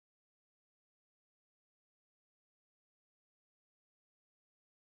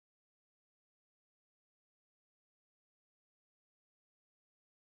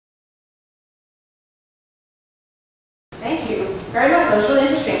Thank you very much. That was really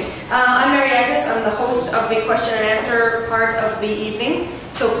interesting. I'm Mary Agnes. I'm the host of the question and answer part of the evening.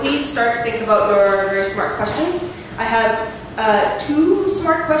 So please start to think about your very smart questions. I have 2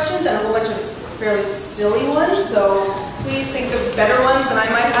 smart questions and a whole bunch of fairly silly ones. So please think of better ones than I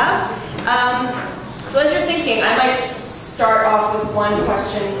might have. So as you're thinking, I might start off with one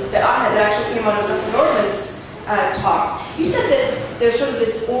question that I had that actually came out of Dr. Norman's talk. You said that there's sort of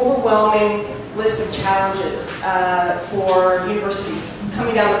this overwhelming list of challenges for universities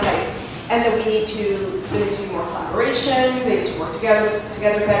coming down the pipe, and that there needs to be more collaboration, they need to work together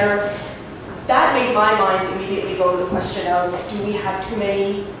better. That made my mind immediately go to the question of, do we have too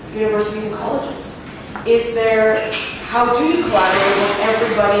many universities and colleges? How do you collaborate when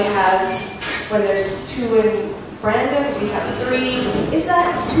everybody has, when there's 2 in Brandon, we have 3, is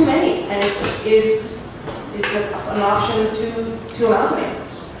that too many? And is it an option to amalgamate?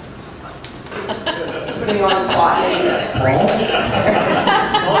 Putting you on the spot.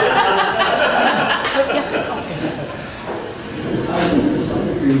 To some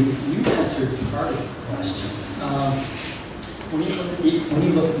degree, you answered part of the question. When you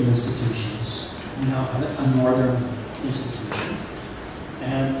look at the institutions, you know, a northern institution,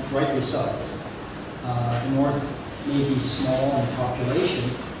 and rightly so. The North may be small in population,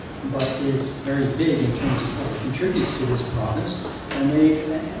 but is very big in terms of what it contributes to this province, and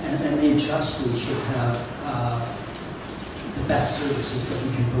they justly should have the best services that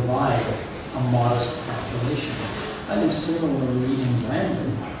we can provide a modest population. I think similarly in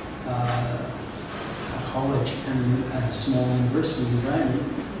Brandon, a college and a small university in Brandon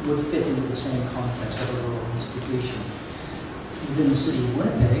would fit into the same context of a rural institution. Within the city of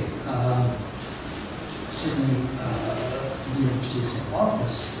Winnipeg, certainly the University of St.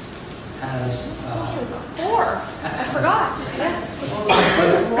 Boniface has... 4. I forgot. Yes.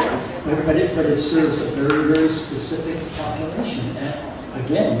 But it serves a very, very specific population, and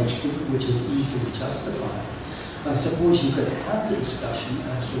again, which is easily justified. I suppose you could have the discussion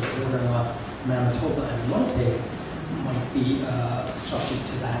as to whether or not Manitoba and Winnipeg might be subject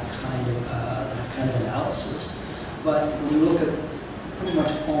to that kind of analysis. But when you look at pretty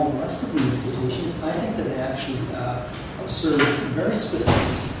much all the rest of the institutions, I think that they actually serve very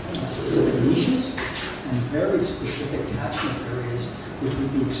specific niches and very specific catchment areas, which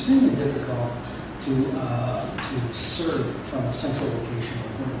would be extremely difficult to serve from a central location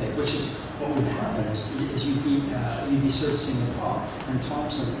like Winnipeg, which is what would happen is you'd be servicing the Paw and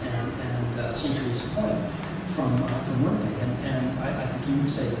Thompson and St. Teresa Point from Winnipeg, and I think you would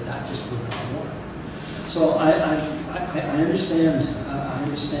say that just would not work. So I understand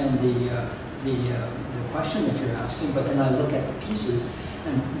the question that you're asking, but then I look at the pieces,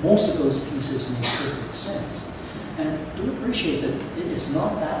 and most of those pieces make perfect sense. And do appreciate that it's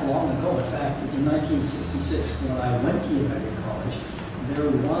not that long ago. In fact, in 1966, when I went to United College, there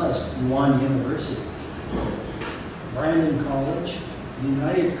was one university. Brandon College,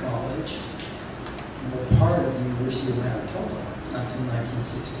 United College, were part of the University of Manitoba until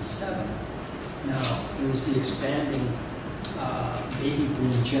 1967. Now, it was the expanding baby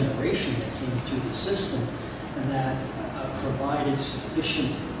boom generation that came through the system, and that provided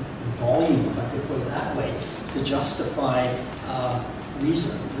sufficient volume, if I could put it that way, to justify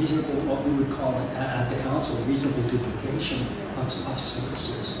reasonable, what we would call it at the council, reasonable duplication of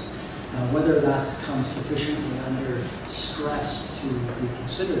services. Now, whether that's come sufficiently under stress to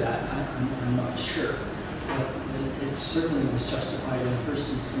reconsider that, I'm not sure. But it certainly was justified in the first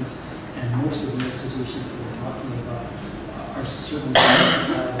instance, and most of the institutions that we're talking about are certainly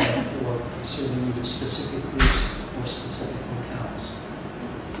justified for serving either specific groups or specific locales.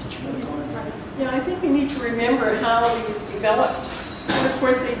 Did you want to comment on that? Yeah, I think we need to remember how these developed. And of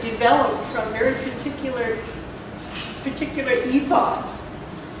course, they developed from very particular ethos.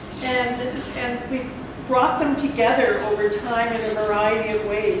 And we brought them together over time in a variety of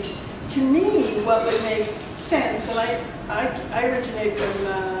ways. To me, what would make sense, and I originate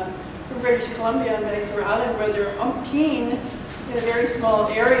from British Columbia on Vancouver Island, where there are umpteen in a very small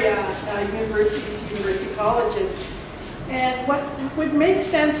area, universities, university colleges. And what would make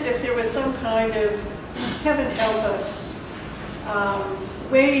sense if there was some kind of, heaven help us,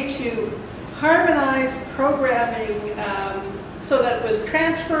 way to harmonize programming so that it was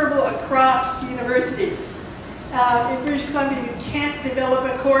transferable across universities. In British Columbia, you can't develop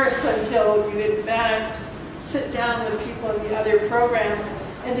a course until you, in fact, sit down with people in the other programs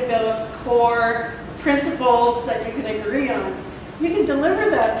and develop core principles that you can agree on. You can deliver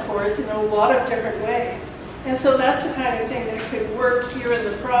that course in a lot of different ways. And so that's the kind of thing that could work here in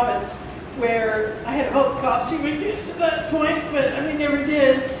the province, where I had hoped COPSI would get to that point, but we never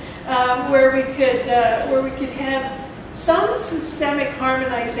did, where we could have some systemic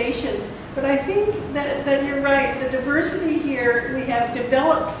harmonization, but I think that you're right. The diversity here, we have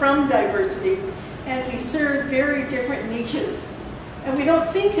developed from diversity, and we serve very different niches. And we don't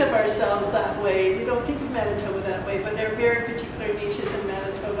think of ourselves that way. We don't think of Manitoba that way, but there are very particular niches in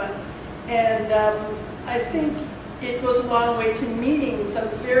Manitoba. And I think it goes a long way to meeting some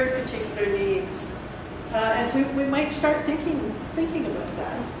very particular needs. And we might start thinking about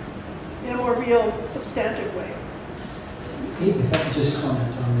that in a more real, substantive way. If I could just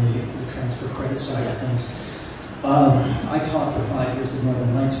comment on the transfer credit side of things. I taught for 5 years at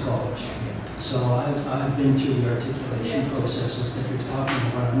Northern Lights College. So I've been through the articulation processes that you're talking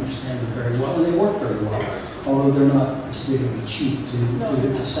about. I understand them very well, and they work very well, although they're not particularly cheap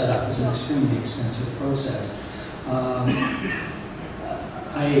to set up. It's an extremely expensive process.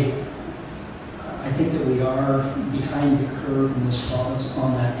 I think that we are behind the curve in this province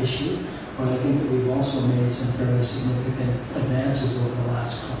on that issue, but I think that we've also made some fairly significant advances over the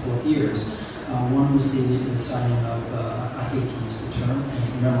last couple of years. One was the signing of, I hate to use the term, a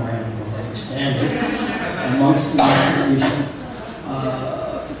memorandum of understanding amongst the institution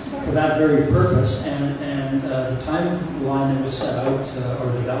for that very purpose, and the timeline that was set out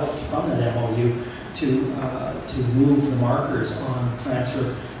or developed from that MOU to move the markers on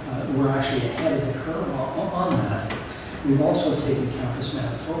transfer, we're actually ahead of the curve on that. We've also taken Campus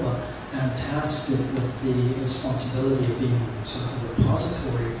Manitoba and tasked it with the responsibility of being sort of a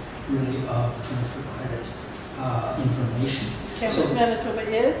repository really of transfer credit information. Campus Manitoba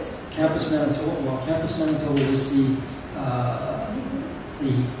is? Campus Manitoba, well, Campus Manitoba was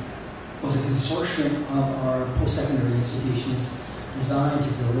a consortium of our post-secondary institutions designed to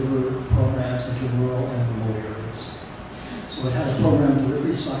deliver programs into rural and remote areas. So it had a program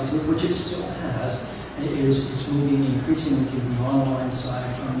delivery side to it, which it still has. It's moving increasingly to the online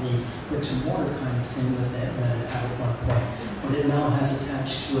side from the bricks and mortar kind of thing that it had at one point. But it now has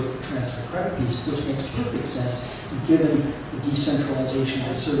attached to it the transfer credit piece, which makes perfect sense given the decentralization of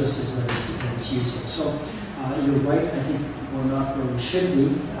the services that it's using. So you're right, I think we're not where we should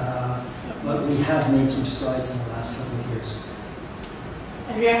be, but we have made some strides in the last couple of years.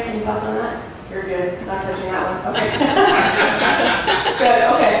 Andrea, any thoughts on that? You're good, not touching that one. Okay. Good,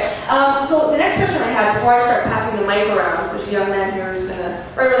 okay. So the next question I had, before I start passing the mic around, there's a young man here who's going to,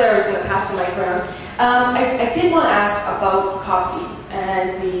 right over there, who's going to pass the mic around. I did want to ask about COPSI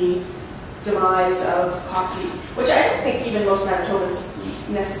and the demise of COPSI, which I don't think even most Manitobans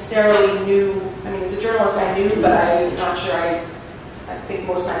necessarily knew. I mean, as a journalist I knew, but I'm not sure I think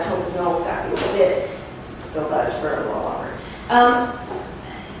most Manitobans know exactly what it did. Still does for a little longer.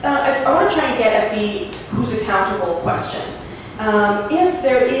 I want to try and get at the who's accountable question. If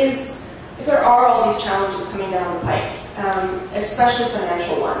there are all these challenges coming down the pike, especially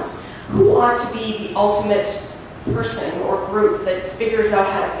financial ones, who ought to be the ultimate person or group that figures out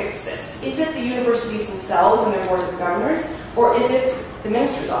how to fix this? Is it the universities themselves and their boards of governors, or is it the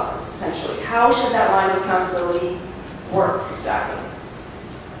minister's office, essentially? How should that line of accountability work exactly?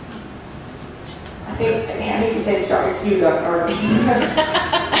 I think, I hate to say the start, it's you, Dr.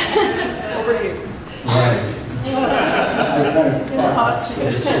 Over to you. Right. I kind of in the hot seat.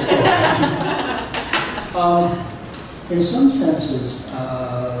 In some senses,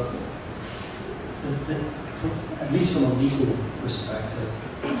 at least from a legal perspective,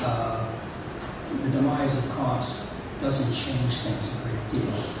 the demise of COPS doesn't change things a great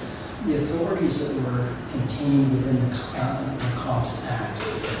deal. The authorities that were contained within the COPS Act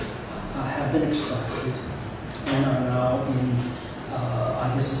have been extracted and are now in,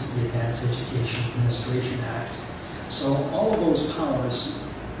 I guess it's the Advanced Education Administration Act. So all of those powers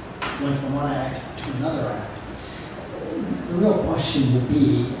went from one act to another act. The real question will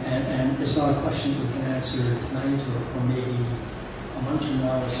be, and it's not a question we can answer tonight or maybe a month from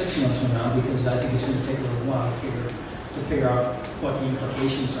now or 6 months from now, because I think it's going to take a little while to figure out what the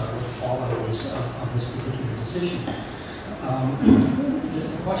implications are, what the fallout is of this particular decision.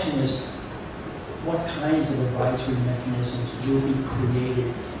 The question is, what kinds of advisory mechanisms will be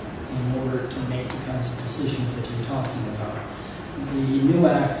created in order to make the kinds of decisions that you're talking about? The new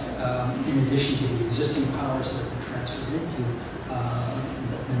act, in addition to the existing powers that have been transferred into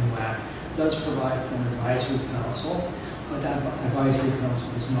the new act, does provide for an advisory council, but that advisory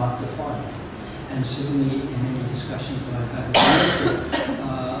council is not defined. And certainly in any discussions that I've had with the minister,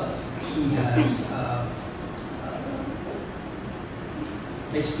 he has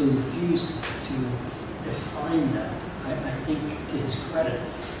basically refused to define that. I think, to his credit,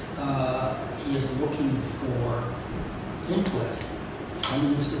 he is looking for input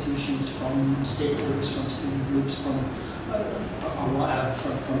from institutions, from stakeholders, from student groups, from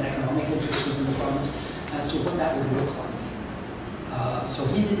economic interests within the province, as to what that would look like. So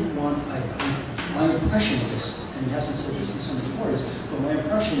he didn't want, my impression is, and he hasn't said this in so many words, but my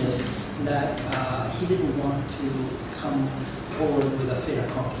impression is that he didn't want to come forward with a fait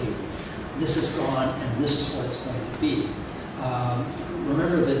accompli. This is gone, and this is what it's going to be.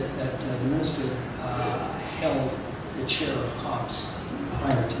 Remember that the minister held the chair of COPS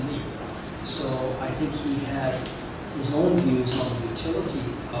prior to me. So I think he had his own views on the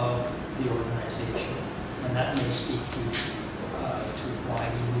utility of the organization, and that may speak to why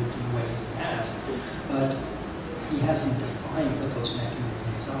he moved in the way he has. But he hasn't defined what those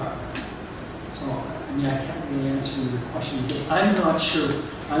mechanisms are. So, I mean, I can't really answer your question because I'm not sure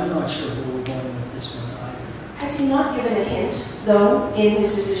where we're going with this one either. Has he not given a hint, though, in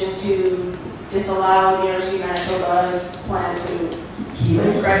his decision to disallow the University of Manitoba's plan to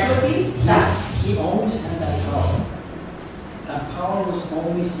raise graduate fees? He always had that power. That power was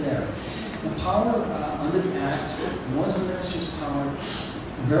always there. The power under the Act was the minister's power,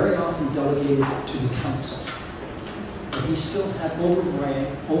 very often delegated to the council. But he still had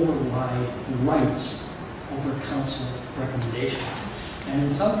override rights over council recommendations. And in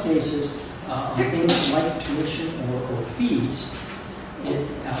some cases, on things like tuition or fees, the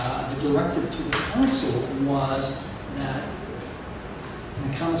directive to the council was that the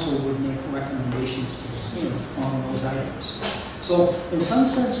council would make recommendations to him on those items. So in some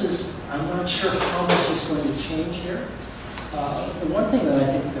senses, I'm not sure how much is going to change here. The one thing that I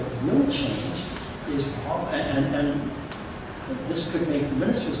think that will change is, and this could make the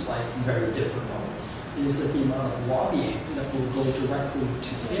minister's life very difficult, is that the amount of lobbying that will go directly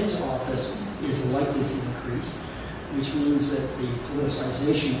to his office is likely to increase, which means that the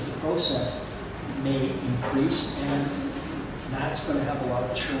politicization of the process may increase, and that's going to have a lot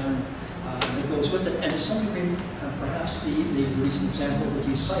of churn that goes with it. And to some degree, perhaps the recent example that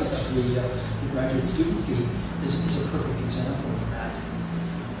you cite of the graduate student fee is a perfect example of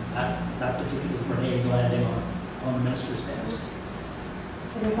that particular grenade landing on the minister's desk.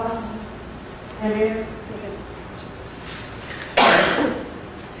 Any thoughts? Andrea?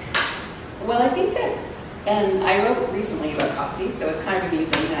 Well, I think that, and I wrote recently about COPSI, so it's kind of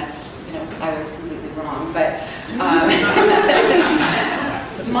amusing that, I was completely wrong, but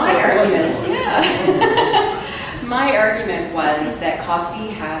my argument was that COPSI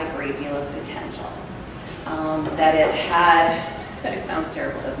had a great deal of potential. That it had, it sounds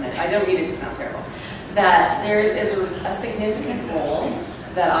terrible, doesn't it? I don't mean it to sound terrible. That there is a significant role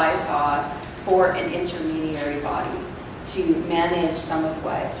that I saw for an intermediary body to manage some of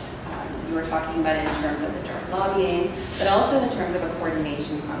what you were talking about in terms of the direct lobbying, but also in terms of a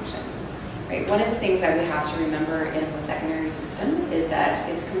coordination function. Right? One of the things that we have to remember in a post-secondary system is that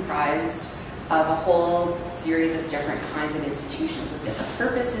it's comprised of a whole series of different kinds of institutions with different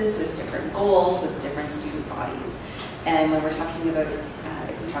purposes, with different goals, with different student bodies. And when we're talking about,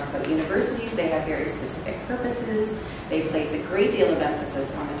 if we talk about universities, they have very specific purposes. They place a great deal of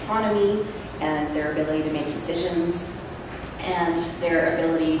emphasis on autonomy and their ability to make decisions and their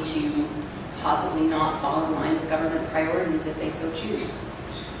ability to possibly not fall in line with government priorities if they so choose.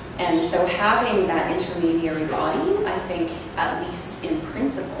 And so having that intermediary body, I think, at least in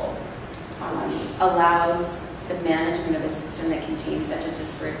principle, allows the management of a system that contains such a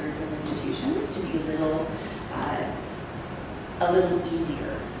disparate group of institutions to be a little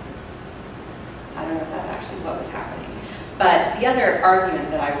easier. I don't know if that's actually what was happening. But the other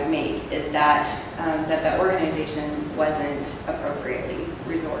argument that I would make is that that the organization wasn't appropriately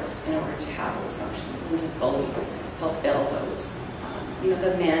resourced in order to have those functions and to fully fulfill those,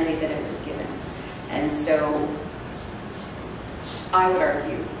 the mandate that it was given. And so I would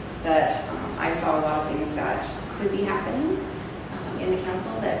argue that I saw a lot of things that could be happening in the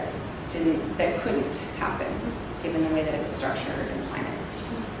council that couldn't happen given the way that it was structured and financed.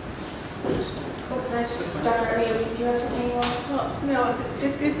 Dr. Arleo, do you have something you want? Well, no,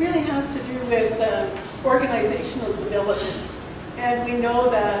 it really has to do with organizational development. And we know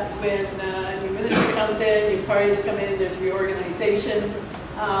that when a new minister comes in, new parties come in, there's reorganization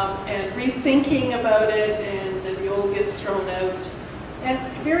and rethinking about it, and the old gets thrown out. And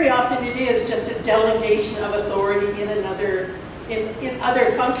very often it is just a delegation of authority in other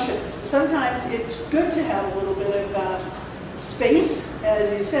functions. Sometimes it's good to have a little bit of space.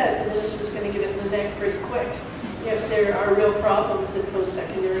 As you said, the minister's going to get it in the neck pretty quick. If there are real problems in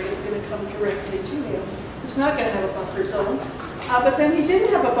post-secondary, it's going to come directly to him. He's not going to have a buffer zone. But then he didn't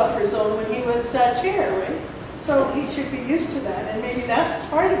have a buffer zone when he was chair, right? So he should be used to that. And maybe that's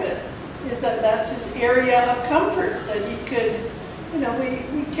part of it, is that that's his area of comfort, that he could you know,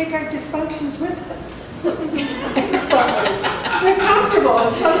 we take our dysfunctions with us. They're comfortable,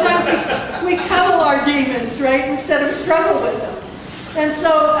 and sometimes we cuddle our demons, right, instead of struggle with them. And so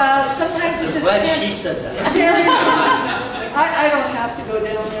sometimes we just Glad she said that. I don't have to go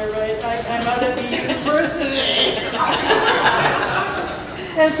down there, right? I'm out at the university.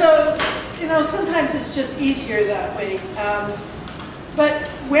 And so, you know, sometimes it's just easier that way. But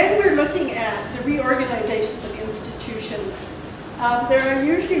when we're looking at the reorganizations of institutions, there are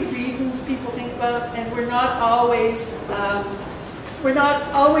usually reasons people think about, and we're not always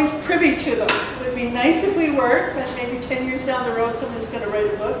privy to them. It would be nice if we were, but maybe 10 years down the road, someone's going to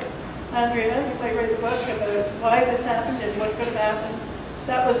write a book. Andrea, you might write a book about why this happened and what could have happened.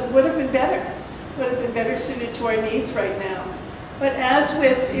 Would have been better. Would have been better suited to our needs right now. But as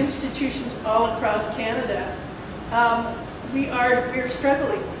with institutions all across Canada, we're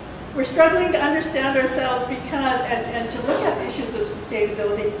struggling. We're struggling to understand ourselves because, and to look at issues of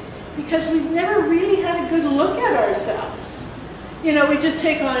sustainability, because we've never really had a good look at ourselves. You know, we just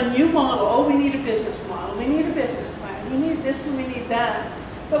take on a new model. Oh, we need a business model. We need a business plan. We need this and we need that.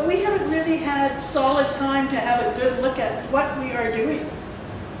 But we haven't really had solid time to have a good look at what we are doing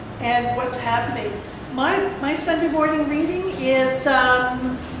and what's happening. My Sunday morning reading is a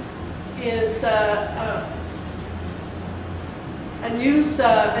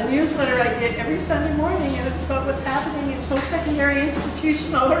newsletter I get every Sunday morning, and it's about what's happening in post-secondary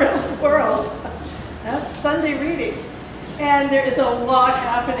institutions all around the world. That's Sunday reading. And there is a lot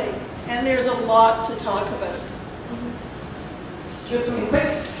happening, and there's a lot to talk about. Do you have something quick?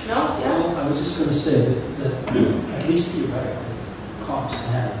 No? Yeah? Well, I was just going to say that at least theoretically, COPs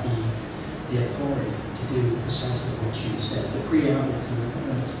had the authority to do precisely what you said. The preamble to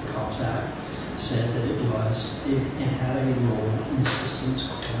the COPs Act said that it had a role in systems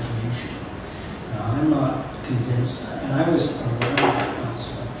coordination. Now, I'm not convinced, and I was around that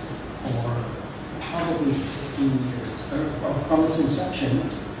council for probably 15 years, or from its inception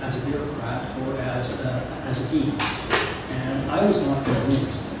as a bureaucrat or as a dean. And I was not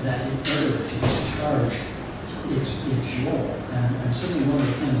convinced that in order to discharge its role, and certainly one of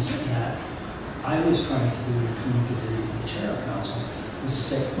the things that I was trying to do in coming to the chair of council was to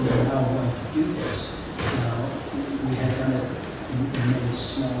say, we are now going to do this. We had done it in many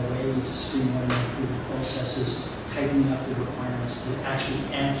small ways, streamlining, improving processes, tightening up the requirements to actually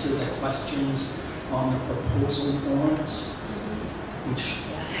answer the questions on the proposal forms, which,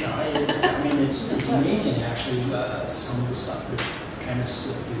 I mean, it's amazing actually some of the stuff that kind of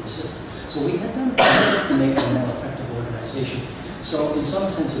slipped through the system. So we had done to make it a more effective organization. So in some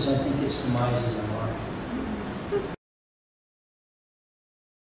senses, I think its demise is